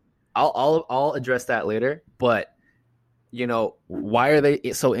road. I'll address that later, but. Why are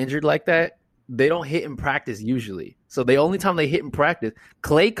they so injured like that? They don't hit in practice usually. So the only time they hit in practice,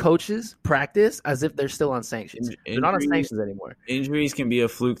 Clay coaches practice as if they're still on sanctions. They're not on sanctions anymore. Injuries can be a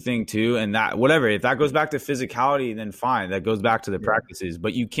fluke thing too, and that whatever. If that goes back to physicality, then fine. That goes back to the practices.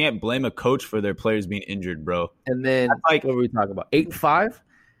 But you can't blame a coach for their players being injured, bro. And then what were we talking about? 8-5?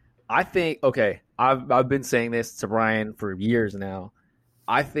 I think I've been saying this to Brian for years now.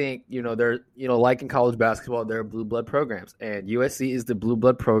 I think, they're, like in college basketball, they're blue blood programs, and USC is the blue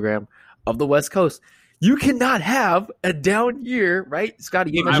blood program of the West Coast. You cannot have a down year, right?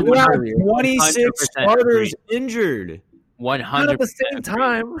 Scotty, you mentioned earlier. 26 starters injured. 100% at the same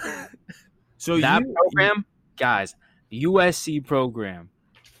time. So that program, guys, USC program,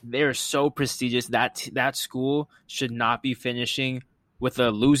 they're so prestigious. That school should not be finishing with a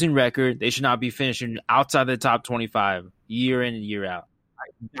losing record. They should not be finishing outside the top 25 year in and year out.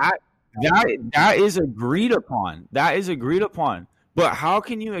 That is agreed upon. That is agreed upon. But how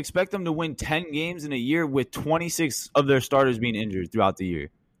can you expect them to win 10 games in a year with 26 of their starters being injured throughout the year?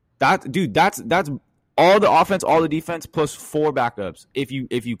 That's all the offense, all the defense, plus 4 backups. If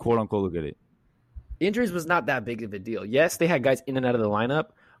you quote unquote look at it, injuries was not that big of a deal. Yes, they had guys in and out of the lineup,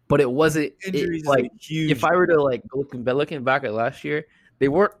 but it wasn't injuries huge. If I were to looking back at last year, they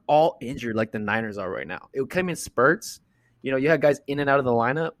weren't all injured like the Niners are right now. It came in spurts. You had guys in and out of the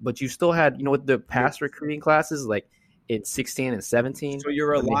lineup, but you still had with the past recruiting classes like in 16 and 17. So you're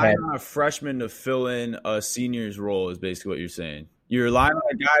relying on a freshman to fill in a senior's role is basically what you're saying. You're relying on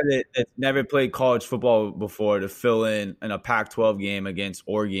a guy that's never played college football before to fill in a Pac-12 game against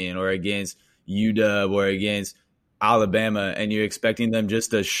Oregon or against UW or against Alabama, and you're expecting them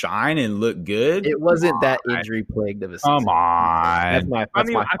just to shine and look good? It wasn't that injury-plagued of a season. Come on. I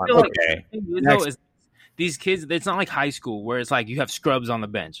feel like these kids, it's not like high school where it's like you have scrubs on the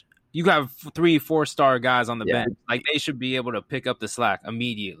bench. You have 3-4-star guys on the bench. Like, they should be able to pick up the slack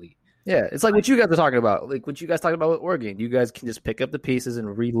immediately. Yeah, it's like what you guys are talking about. Like what you guys talking about with Oregon. You guys can just pick up the pieces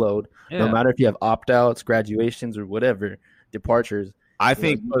and reload, no matter if you have opt-outs, graduations, or whatever, departures. I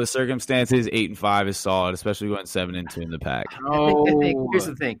think for the circumstances, 8-5 is solid, especially going 7-2 in the PAC. I think here's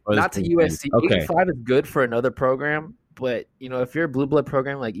the thing. Not to USC. Okay. 8-5 is good for another program, but if you're a blue blood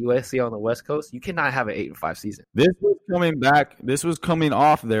program like USC on the West Coast, you cannot have an 8-5 season. This was coming back. This was coming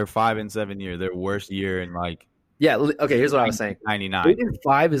off their 5-7 year, their worst year in like. Yeah. Okay. Here's what I was saying. 99.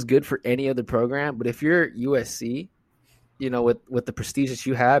 8-5 is good for any other program, but if you're USC, with the prestige that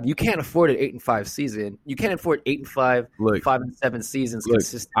you have, you can't afford an 8-5 season. You can't afford 8-5, 5-7 seasons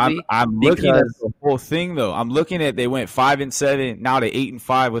consistently. I'm looking at the whole thing though. I'm looking at they went 5-7 now to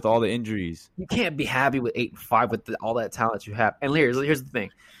 8-5 with all the injuries. You can't be happy with 8-5 with all that talent you have. And here's the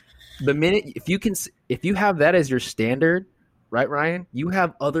thing: the minute if you have that as your standard, right, Ryan? You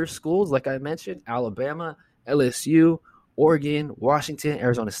have other schools like I mentioned, Alabama, LSU, Oregon, Washington,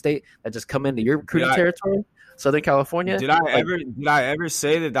 Arizona State that just come into your recruiting territory. Southern California. Did I ever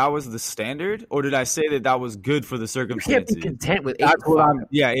say that was the standard, or did I say that was good for the circumstances? You can't be content with 8-5.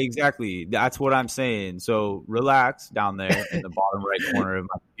 Yeah, exactly. That's what I'm saying. So relax down there in the bottom right corner of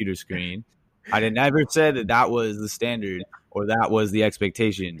my computer screen. I never said that was the standard or that was the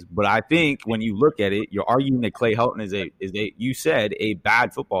expectations. But I think when you look at it, you're arguing that Clay Helton is you said a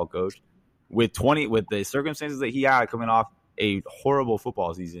bad football coach with the circumstances that he had coming off a horrible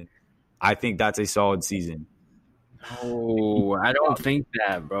football season. I think that's a solid season. Oh, I don't think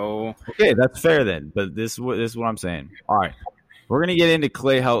that, bro. Okay, that's fair then. But this is what I'm saying. All right, we're gonna get into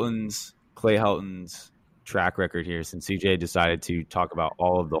Clay Helton's track record here, since CJ decided to talk about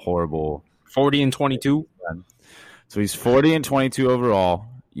all of the horrible 40-22. So he's 40-22 overall.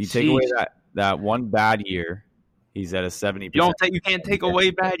 You take away that one bad year, he's at a 70%. You can't take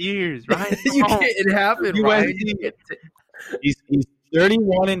away bad years, right? You can't. It happened, right? He's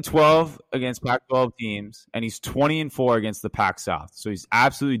 31-12 against Pac-12 teams, and he's 20-4 against the Pac South. So he's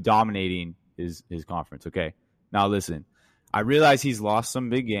absolutely dominating his conference. Okay, now listen. I realize he's lost some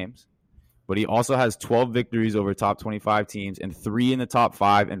big games, but he also has 12 victories over top 25 teams and 3 in the top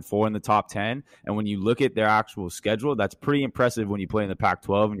 5 and 4 in the top 10. And when you look at their actual schedule, that's pretty impressive when you play in the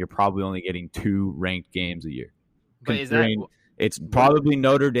Pac-12 and you're probably only getting 2 ranked games a year. It's probably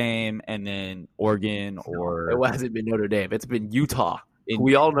Notre Dame and then Oregon, or it hasn't been Notre Dame. It's been Utah.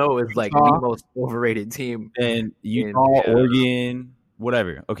 We all know is like the most overrated team. And Utah, Oregon,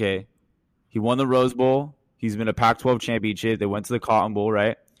 whatever. Okay, he won the Rose Bowl. He's been a Pac-12 championship. They went to the Cotton Bowl,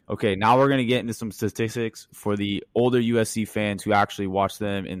 right? Okay, now we're gonna get into some statistics for the older USC fans who actually watched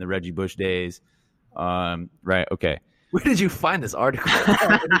them in the Reggie Bush days. Right? Okay. Where did you find this article?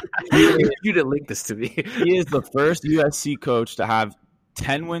 You didn't link this to me. He is the first USC coach to have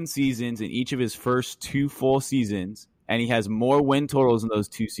 10-win seasons in each of his first 2 full seasons, and he has more win totals in those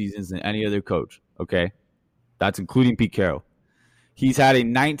 2 seasons than any other coach. Okay? That's including Pete Carroll. He's had a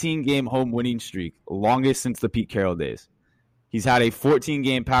 19-game home winning streak, longest since the Pete Carroll days. He's had a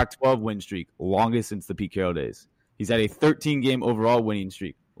 14-game Pac-12 win streak, longest since the Pete Carroll days. He's had a 13-game overall winning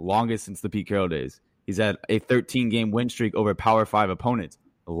streak, longest since the Pete Carroll days. He's had a 13-game win streak over Power 5 opponents,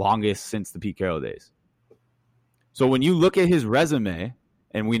 the longest since the Pete Carroll days. So when you look at his resume,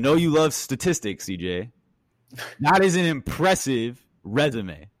 and we know you love statistics, CJ, that is an impressive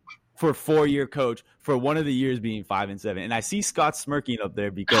resume for a 4-year coach for one of the years being 5-7. And I see Scott smirking up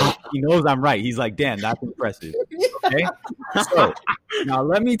there because he knows I'm right. He's like, damn, that's impressive. Okay? So now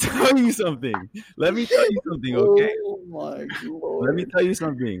let me tell you something. Okay? Oh my God. Let me tell you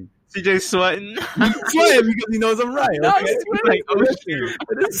something. CJ's sweating. He's sweating because he knows I'm right. Okay?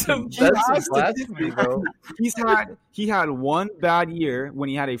 That's blasphemy, bro. He had one bad year when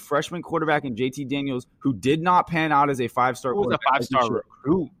he had a freshman quarterback in JT Daniels who did not pan out as a 5-star quarterback. He was a 5-star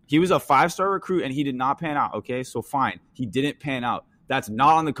recruit. He was a 5-star recruit, and he did not pan out. Okay, so fine. He didn't pan out. That's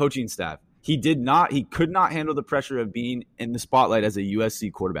not on the coaching staff. He could not handle the pressure of being in the spotlight as a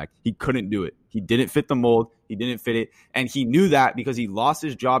USC quarterback. He couldn't do it. He didn't fit the mold. He didn't fit it. And he knew that because he lost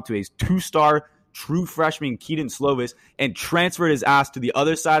his job to a 2-star true freshman, Keaton Slovis, and transferred his ass to the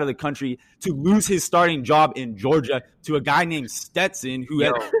other side of the country to lose his starting job in Georgia to a guy named Stetson.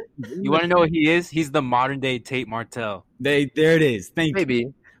 You want to know what he is? He's the modern-day Tate Martell. There it is. Thank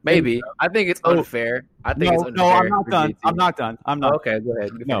you. Maybe. I think it's unfair. No, I'm not done. Okay, go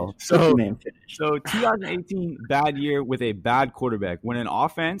ahead. No. So 2018, bad year with a bad quarterback. When an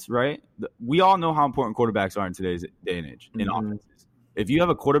offense, right? We all know how important quarterbacks are in today's day and age in offenses. If you have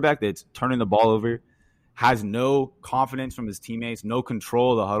a quarterback that's turning the ball over, has no confidence from his teammates, no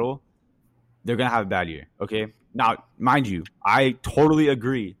control of the huddle, they're going to have a bad year, okay? Now, mind you, I totally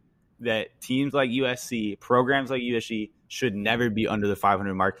agree that teams like USC, programs like USC, should never be under the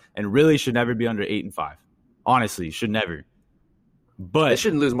 500 mark and really should never be under 8-5. Honestly, should never. But they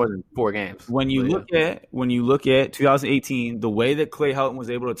shouldn't lose more than 4 games. When you look at 2018, the way that Clay Helton was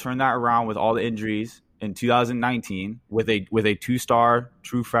able to turn that around with all the injuries in 2019 with a 2-star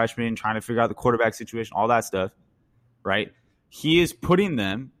true freshman trying to figure out the quarterback situation, all that stuff, right? He is putting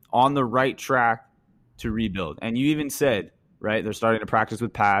them on the right track to rebuild. And you even said, right, they're starting to practice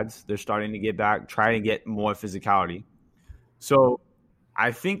with pads. They're starting to get back, try to get more physicality. So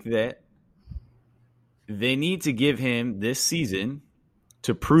I think that they need to give him this season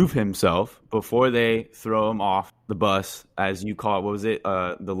to prove himself before they throw him off the bus, as you call it. What was it?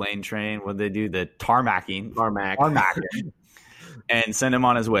 The lane train. What did they do? The tarmacking, and send him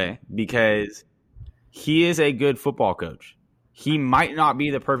on his way, because he is a good football coach. He might not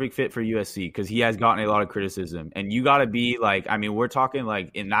be the perfect fit for USC because he has gotten a lot of criticism. And you got to be like, I mean, we're talking like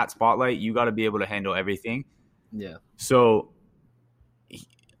in that spotlight, you got to be able to handle everything. Yeah. So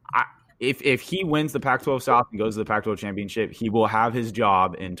if he wins the Pac-12 South and goes to the Pac-12 championship, he will have his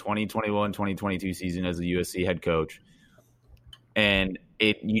job in 2021-2022 season as a USC head coach. And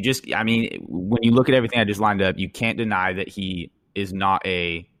when you look at everything I just lined up, you can't deny that he is not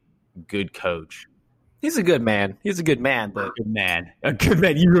a good coach. He's a good man. But a good man.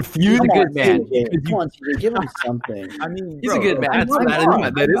 You refuse a good man. Come on, give him something. I mean, he's a good man.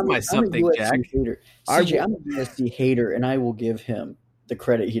 That is my something, Jack. RJ, I'm a USC hater, and I will give him the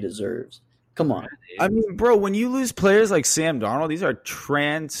credit he deserves. Come on. I mean, bro, when you lose players like Sam Darnold, these are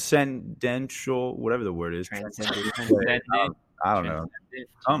transcendental, whatever the word is. I don't know.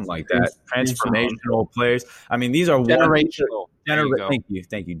 Something like that. Transformational players. I mean, these are generational.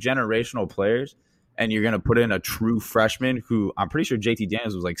 Thank you. Generational players. And you're going to put in a true freshman who I'm pretty sure JT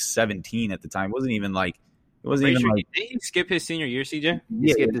Daniels was like 17 at the time. Did he skip his senior year, CJ?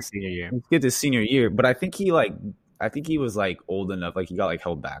 He skipped his senior year. He skipped his senior year, but I think he was like old enough, like he got like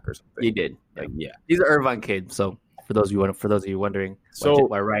held back or something. He did. Yeah. He's an Irvine kid. So for those of you wondering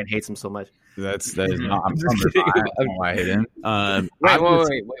why Ryan hates him so much. That is not. I don't know why I hate him.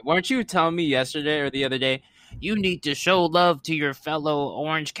 Wait. Weren't you telling me yesterday or the other day, you need to show love to your fellow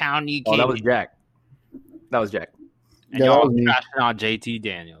Orange County kids? Oh, that was Jack. And y'all crashing on JT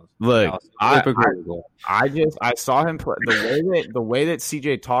Daniels. Look, I saw him play the way that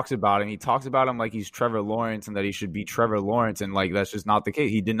CJ talks about him. He talks about him like he's Trevor Lawrence and that he should be Trevor Lawrence, and like that's just not the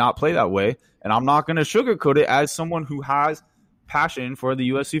case. He did not play that way, and I'm not going to sugarcoat it as someone who has passion for the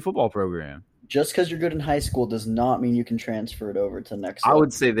USC football program. Just because you're good in high school does not mean you can transfer it over to the next level. I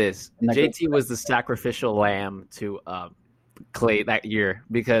would say this: JT was the sacrificial lamb to Clay that year,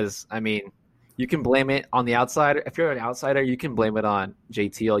 because I mean, you can blame it on the outsider. If you're an outsider, you can blame it on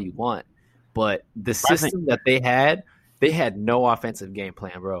JT all you want. But the system that they had no offensive game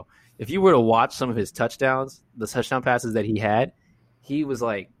plan, bro. If you were to watch some of his touchdowns, the touchdown passes that he was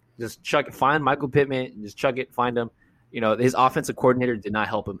like, just chuck it, find Michael Pittman, just chuck it, find him. You know, his offensive coordinator did not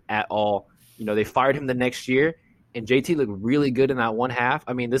help him at all. You know, they fired him the next year, and JT looked really good in that one half.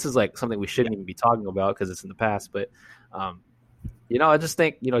 I mean, this is like something we shouldn't even be talking about because it's in the past, but you know, I just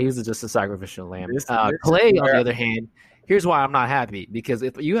think, you know, he was just a sacrificial lamb. Clay, on the other hand, here's why I'm not happy. Because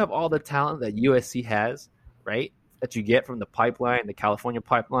if you have all the talent that USC has, right, that you get from the pipeline, the California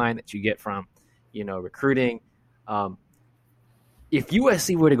pipeline, that you get from, you know, recruiting, if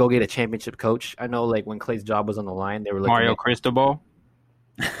USC were to go get a championship coach, I know, like, when Clay's job was on the line, they were looking Mario Cristobal.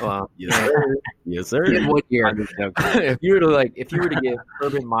 Yes, sir. In what year? if you were to give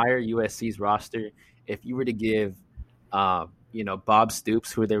Urban Meyer USC's roster, if you were to give Bob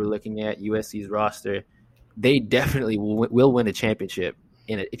Stoops, who they were looking at, USC's roster, they definitely will win a championship.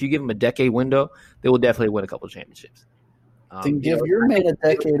 If you give them a decade window, they will definitely win a couple of championships. Then give your man a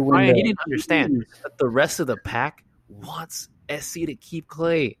decade window. Ryan, he didn't understand that the rest of the PAC wants SC to keep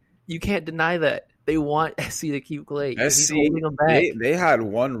Clay. You can't deny that. They want SC to keep Clay. SC, they had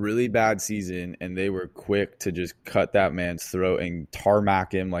one really bad season, and they were quick to just cut that man's throat and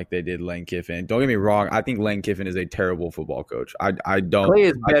tarmac him like they did Lane Kiffin. Don't get me wrong. I think Lane Kiffin is a terrible football coach. I don't. Clay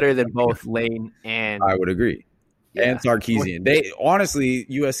is better than both Lane and – I would agree. Yeah. And Sarkisian. They honestly,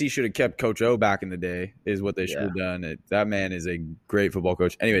 USC should have kept Coach O back in the day is what they should have done. That man is a great football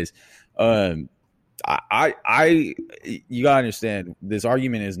coach. Anyways, you gotta understand, this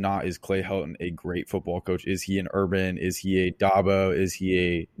argument is Clay Helton a great football coach? Is he an Urban? Is he a Dabo? Is he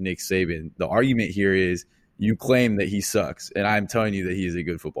a Nick Saban? The argument here is you claim that he sucks, and I'm telling you that he is a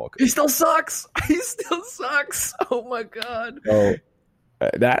good football coach. He still sucks. Oh my god. So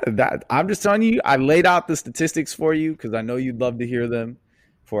that I'm just telling you, I laid out the statistics for you because I know you'd love to hear them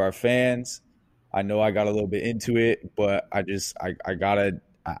for our fans. I know I got a little bit into it, but I gotta.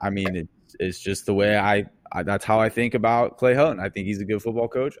 I mean, it's just the way I that's how I think about Clay Helton. I think he's a good football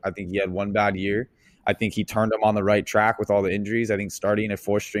coach. I think he had one bad year. I think he turned him on the right track with all the injuries. I think starting a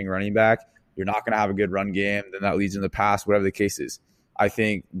 4th-string running back, you're not going to have a good run game. Then that leads in the pass, whatever the case is. I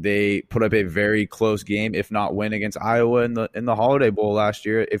think they put up a very close game, if not win, against Iowa in the Holiday Bowl last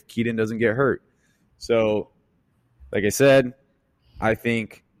year if Keaton doesn't get hurt. So, like I said, I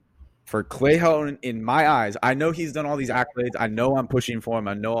think for Clay Helton, in my eyes, I know he's done all these accolades. I know I'm pushing for him.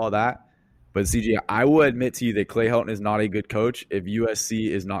 I know all that. But, CJ, I will admit to you that Clay Helton is not a good coach if USC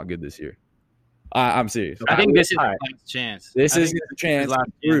is not good this year. I'm serious. I think this is his last chance. This is his chance to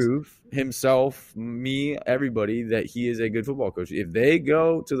prove himself, me, everybody, that he is a good football coach. If they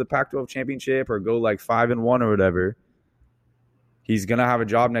go to the Pac-12 championship or go like 5-1 or whatever, he's going to have a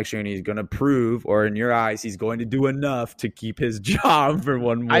job next year, and he's going to prove, or in your eyes, he's going to do enough to keep his job for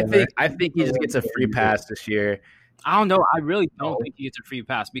one more. I think he just gets a free pass this year. I don't know. I really don't think he gets a free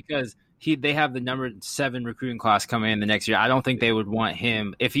pass because they have the number 7 recruiting class coming in the next year. I don't think they would want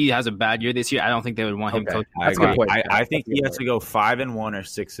him if he has a bad year this year. I don't think they would want him coaching. That's a good point. I think he has to go 5-1 or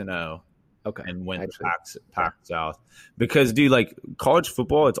 6-0. Okay, and win the Pac South. Because, dude, like college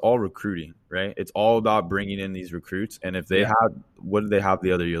football, it's all recruiting, right? It's all about bringing in these recruits. And if they have, what did they have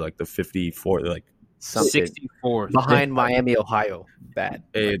the other year? Like the 54, like 64 behind Miami, Ohio. Bad.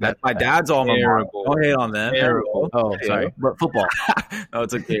 Hey, my dad's alma mater. Don't hate on them. Terrible. Oh, sorry. But football. No,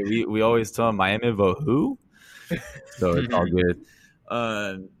 it's okay. We always tell them Miami vote who? So it's all good.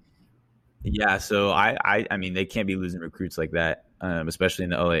 Yeah, so I mean, they can't be losing recruits like that, especially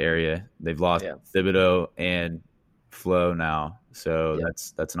in the LA area. They've lost Thibodeau and Flo now, so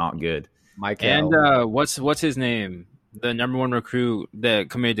that's not good. Mike and what's his name? The number 1 recruit that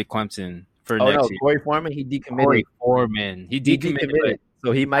committed to Clemson for next year. Corey Foreman. He decommitted. Corey Foreman. He decommitted.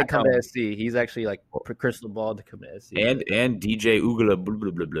 So he might come to SC. He's actually like crystal ball to come to SC. And DJ Ugula, blah,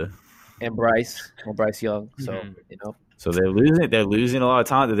 blah, blah, blah. And Bryce Young. So So they're losing a lot of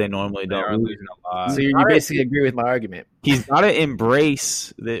talent that they normally don't. They're losing a lot. So you basically agree with my argument. He's got to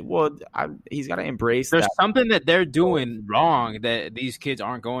embrace that. Well, he's got to embrace. There's something that they're doing wrong that these kids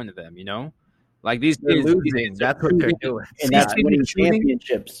aren't going to them. Like these kids losing. That's what they're doing. And that's winning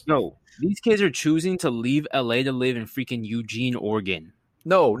championships. No, these kids are choosing to leave LA to live in freaking Eugene, Oregon.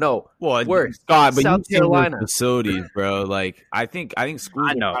 No. Well, worse. God, but South Carolina facilities, bro. Like I think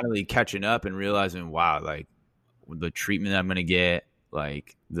schools are finally catching up and realizing, wow, like the treatment that I'm gonna get,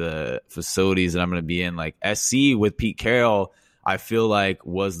 like the facilities that I'm gonna be in, like SC with Pete Carroll, I feel like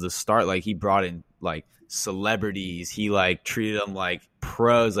was the start. Like he brought in like celebrities, he like treated them like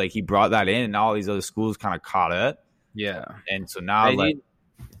pros, like he brought that in, and all these other schools kind of caught up. Yeah, and so now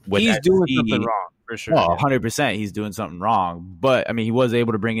he's doing something wrong. For sure. Oh, 100%. He's doing something wrong. But, I mean, he was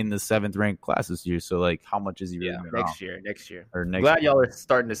able to bring in the 7th-ranked class this year. So, like, how much is he really next year? Or next Glad year. y'all are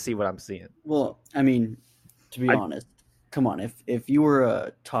starting to see what I'm seeing. Well, I mean, to be honest, come on. If you were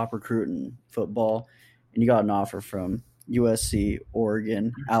a top recruit in football and you got an offer from USC,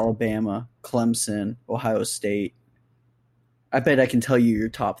 Oregon, Alabama, Clemson, Ohio State, I bet I can tell you your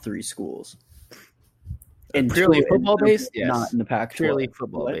top 3 schools. And purely football based, yes. Not in the Pac-12. Purely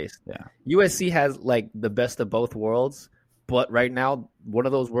football based. Yeah. USC has like the best of both worlds, but right now one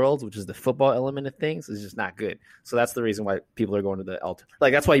of those worlds, which is the football element of things, is just not good. So that's the reason why people are going to the Alta.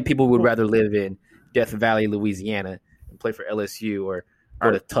 Like that's why people would rather live in Death Valley, Louisiana, and play for LSU or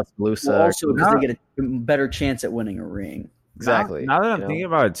go to Tuscaloosa. Well, also because they get a better chance at winning a ring. Exactly. Now that I'm thinking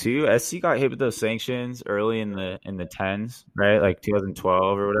about it too, SC got hit with those sanctions early in the 10s, right? Like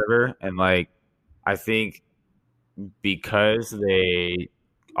 2012 or whatever, and like. I think because they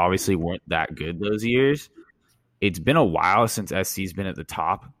obviously weren't that good those years, it's been a while since SC's been at the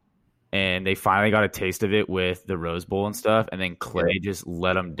top. And they finally got a taste of it with the Rose Bowl and stuff. And then Clay just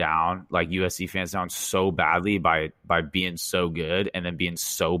let them down, like USC fans down so badly by being so good and then being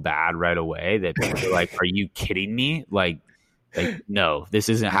so bad right away that people are like, are you kidding me? Like, no, this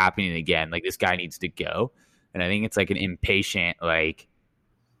isn't happening again. Like, this guy needs to go. And I think it's like an impatient, like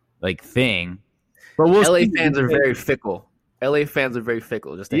thing. But LA fans are very fickle. LA fans are very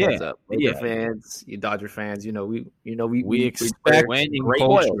fickle. Just a heads up. Laker fans, you Dodger fans. We expect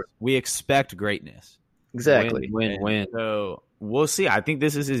greatness. We expect greatness. Exactly. Win. So we'll see. I think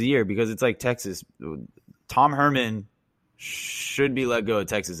this is his year because it's like Texas. Tom Herman should be let go of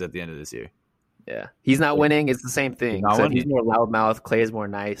Texas at the end of this year. Yeah, he's not winning. It's the same thing. He's more loudmouth. Clay is more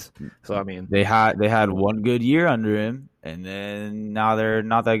nice. So I mean, they had one good year under him, and then now they're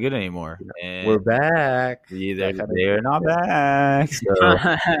not that good anymore. And we're back. They're not back. So.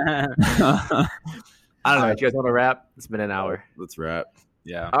 I don't know. Do you guys want to wrap? It's been an hour. Let's wrap.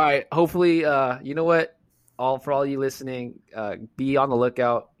 Yeah. All right. Hopefully, you know what? For all you listening, be on the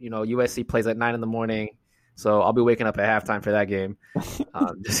lookout. USC plays at 9 a.m. So I'll be waking up at halftime for that game.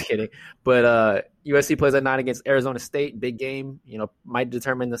 Just kidding. But USC plays at 9 against Arizona State. Big game. Might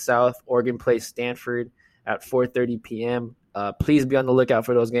determine the South. Oregon plays Stanford at 4:30 p.m. Please be on the lookout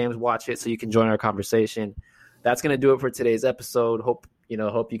for those games. Watch it so you can join our conversation. That's going to do it for today's episode. Hope you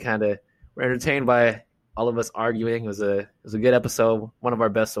kind of were entertained by all of us arguing. It was a good episode. One of our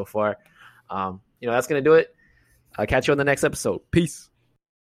best so far. That's going to do it. I'll catch you on the next episode. Peace.